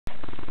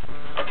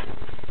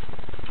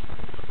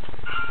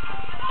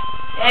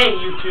Hey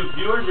YouTube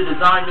viewers, it is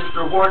I,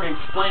 Mr. Horgan,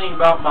 explaining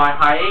about my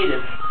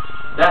hiatus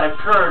that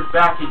occurred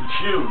back in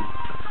June.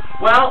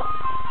 Well,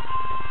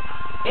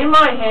 in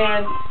my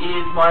hand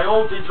is my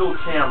old digital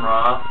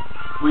camera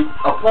with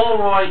a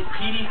Polaroid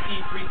PDC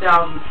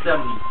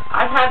 3070.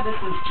 I've had this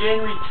since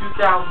January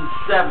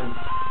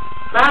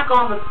 2007. Back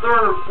on the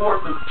 3rd or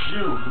 4th of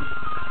June,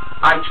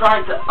 I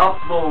tried to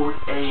upload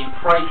a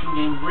pricing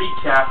game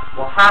recap,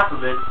 well half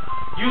of it,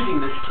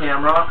 using this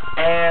camera,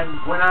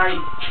 and when I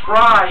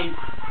tried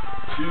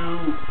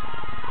to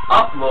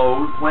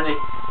upload,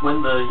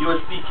 when the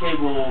USB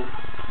cable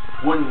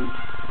wouldn't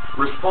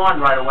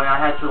respond right away, I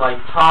had to like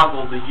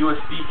toggle the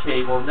USB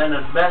cable, and then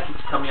a message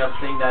coming up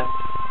saying that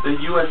the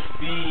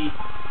USB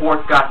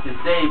port got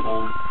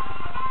disabled,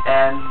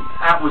 and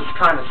that was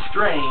kind of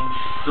strange.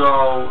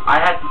 So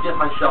I had to get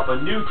myself a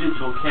new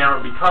digital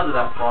camera because of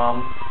that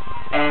problem,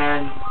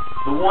 and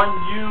the one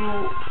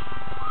you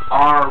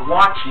are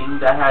watching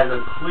that has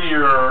a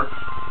clearer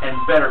and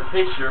better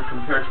picture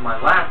compared to my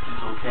last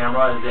digital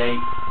camera is a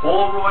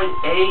Polaroid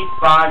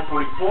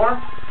A544,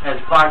 has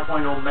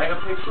 5.0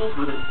 megapixels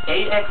with an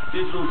 8x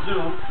digital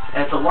zoom,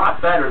 and it's a lot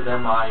better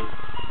than my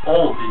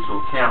old digital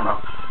camera.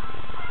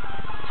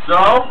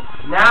 So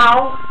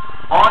now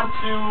on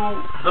to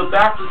the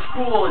back to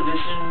school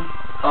edition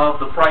of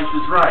The Price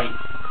is Right.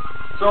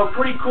 So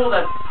pretty cool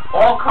that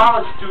all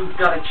college students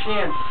got a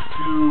chance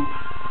to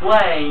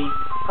play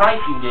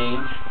pricing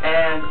games,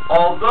 and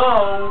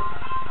although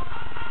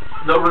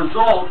the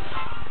results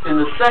in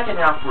the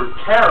second half were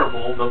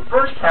terrible, the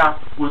first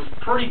half was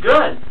pretty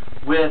good,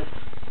 with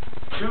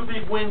 2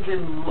 big wins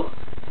in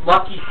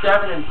Lucky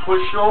 7 and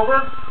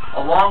Pushover,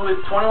 along with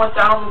 $21,500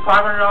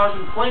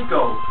 in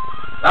Plinko.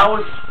 That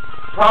was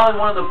probably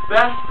one of the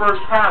best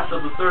first halves of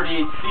the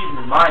 38th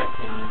season, in my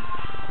opinion.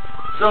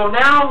 So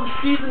now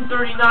season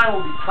 39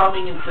 will be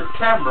coming in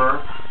September,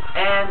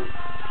 and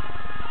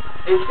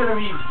it's going to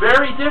be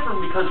very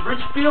different because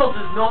Rich Fields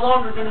is no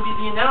longer going to be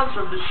the announcer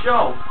of the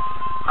show.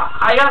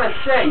 I gotta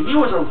say, he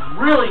was a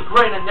really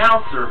great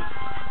announcer,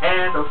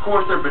 and of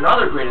course there have been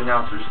other great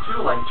announcers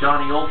too, like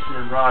Johnny Olson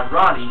and Rod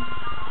Roddy,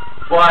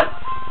 but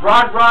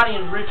Rod Roddy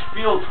and Rich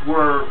Fields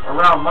were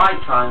around my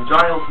time.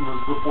 Johnny Olson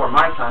was before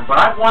my time, but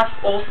I've watched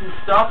Olson's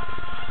stuff.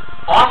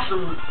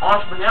 Awesome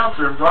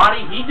announcer, and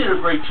Roddy, he did a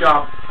great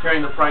job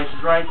carrying The Price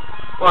is Right,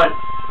 but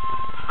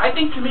I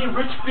think to me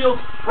Rich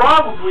Fields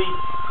probably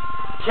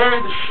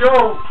carried the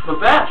show the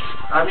best.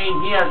 I mean,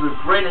 he has a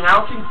great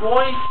announcing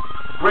voice,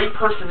 great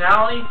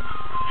personality.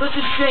 Such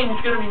a shame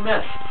he's going to be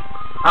missed.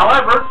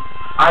 However,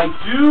 I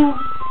do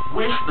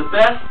wish the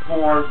best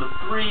for the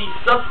 3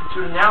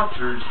 substitute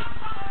announcers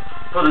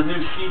for the new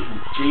season.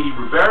 J.D.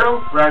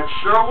 Roberto, Brad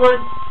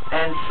Sherwood,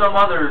 and some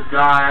other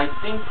guy. I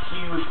think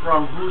he was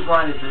from Whose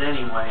Line Is It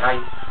Anyway?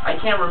 I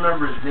can't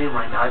remember his name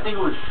right now. I think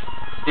it was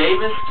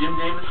Davis, Jim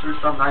Davis or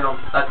something.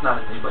 That's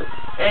not his name, but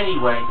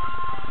anyway.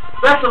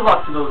 Best of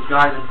luck to those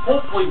guys, and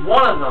hopefully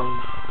one of them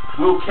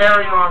will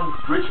carry on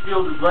Rich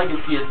Fields'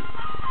 legacy as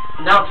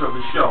announcer of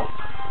the show.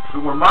 If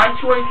it were my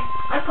choice,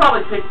 I'd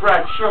probably pick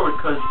Brad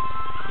Sherwood because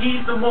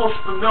he's the most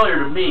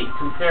familiar to me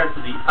compared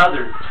to the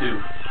other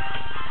 2.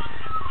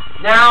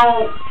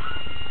 Now,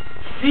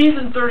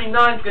 season 39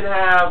 is going to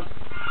have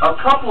a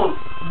couple of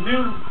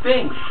new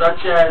things,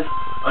 such as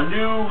a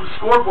new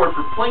scoreboard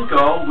for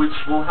Plinko, which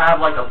will have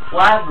like a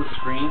plasma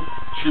screen,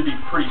 should be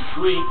pretty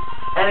sweet,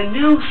 and a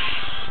new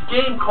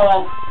game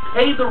called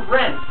Pay the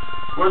Rent,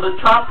 where the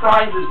top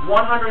prize is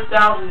 $100,000.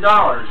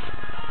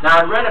 Now,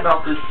 I read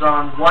about this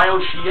on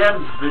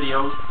YOCM's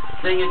videos,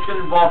 saying it's going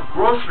to involve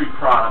grocery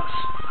products.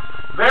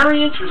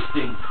 Very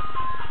interesting.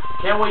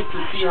 Can't wait to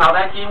see how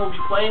that game will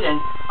be played, and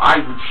I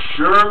would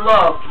sure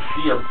love to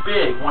see a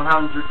big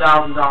 $100,000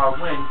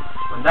 win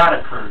when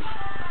that occurs.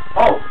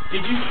 Oh,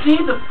 did you see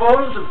the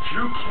photos of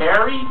Drew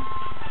Carey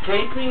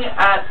taping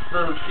at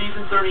the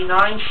season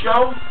 39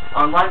 show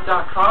on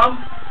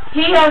Life.com?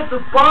 He has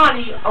the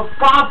body of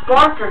Bob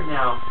Barker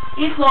now.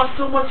 He's lost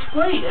so much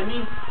weight. I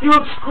mean, he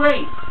looks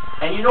great.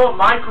 And you know what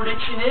my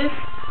prediction is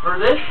for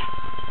this?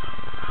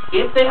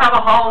 If they have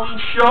a Halloween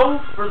show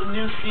for the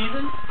new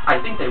season, I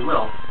think they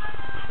will.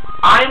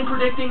 I am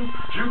predicting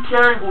Drew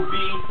Carey will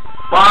be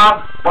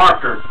Bob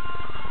Barker.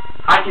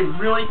 I can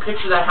really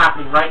picture that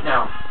happening right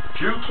now.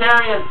 Drew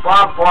Carey as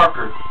Bob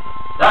Barker.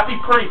 That'd be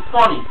pretty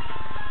funny.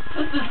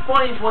 Just as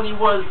funny as when he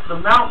was the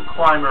mountain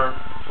climber,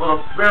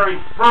 well, the very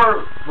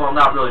first, well,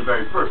 not really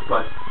very first,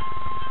 but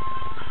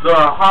the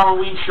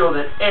Halloween show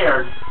that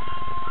aired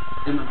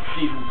in the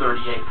season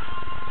 38.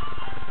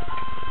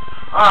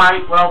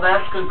 Alright, well,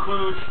 that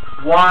concludes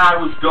why I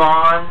was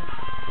gone,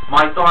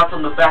 my thoughts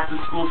on the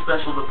back-to-school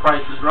special The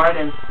Price is Right,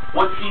 and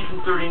what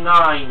season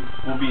 39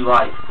 will be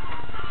like.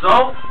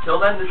 So,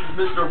 till then, this is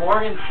Mr.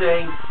 Horgan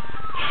saying,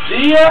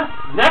 see ya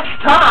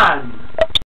next time!